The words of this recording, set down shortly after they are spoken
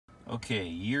Okay,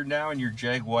 you're now in your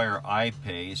Jaguar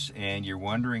I-Pace and you're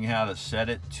wondering how to set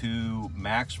it to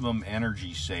maximum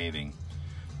energy saving.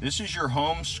 This is your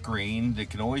home screen that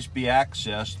can always be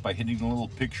accessed by hitting a little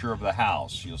picture of the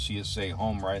house. You'll see it say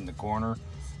home right in the corner.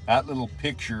 That little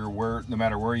picture, where no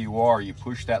matter where you are, you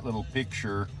push that little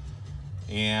picture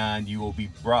and you will be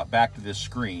brought back to this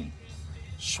screen.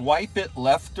 Swipe it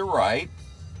left to right,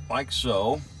 like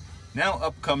so. Now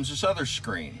up comes this other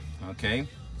screen, okay?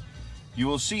 You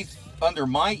will see under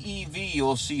My EV,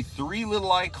 you'll see three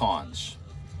little icons.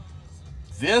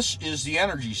 This is the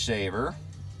energy saver.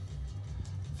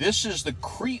 This is the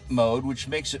creep mode, which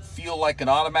makes it feel like an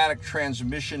automatic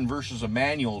transmission versus a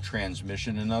manual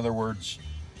transmission. In other words,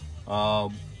 at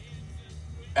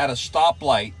a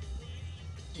stoplight,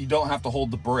 you don't have to hold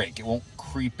the brake. It won't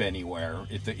creep anywhere.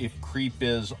 If creep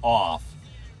is off.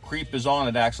 Creep is on,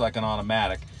 it acts like an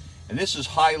automatic. And this is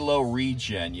high-low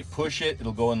regen. You push it,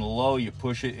 it'll go in the low. You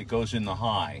push it, it goes in the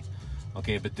high.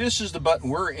 Okay, but this is the button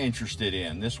we're interested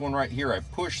in. This one right here, I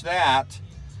push that,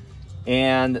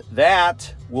 and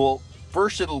that will,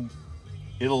 first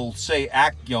it'll say,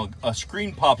 a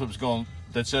screen pops up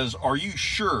that says, are you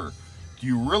sure? Do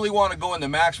you really want to go in the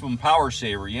maximum power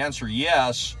saver? You answer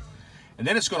yes, and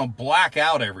then it's going to black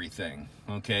out everything,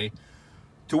 okay?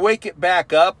 To wake it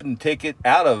back up and take it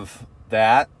out of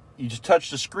that, you just touch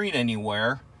the screen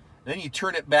anywhere, then you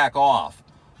turn it back off.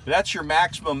 But that's your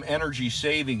maximum energy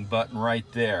saving button right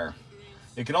there.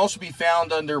 It can also be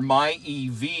found under My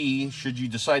EV, should you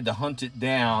decide to hunt it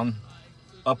down,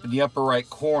 up in the upper right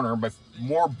corner by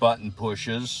more button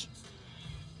pushes.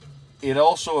 It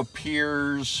also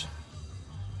appears,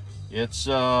 it's,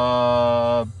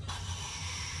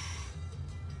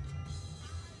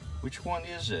 which one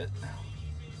is it?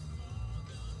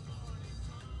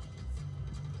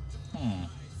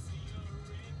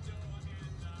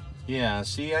 Yeah,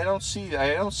 see, I don't see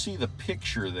the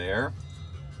picture there.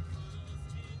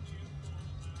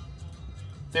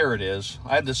 There it is.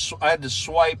 I had to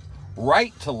swipe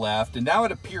right to left, and now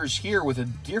it appears here with a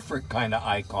different kind of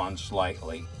icon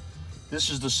slightly. This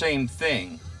is the same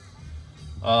thing.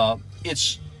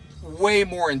 It's way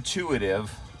more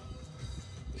intuitive.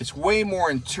 It's way more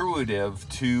intuitive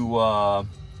to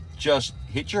just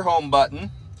hit your home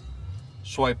button,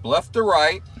 swipe left to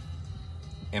right,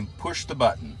 and push the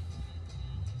button.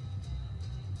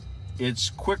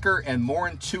 It's quicker and more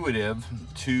intuitive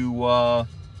to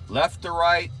left to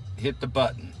right, hit the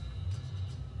button.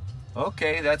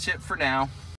 Okay, that's it for now.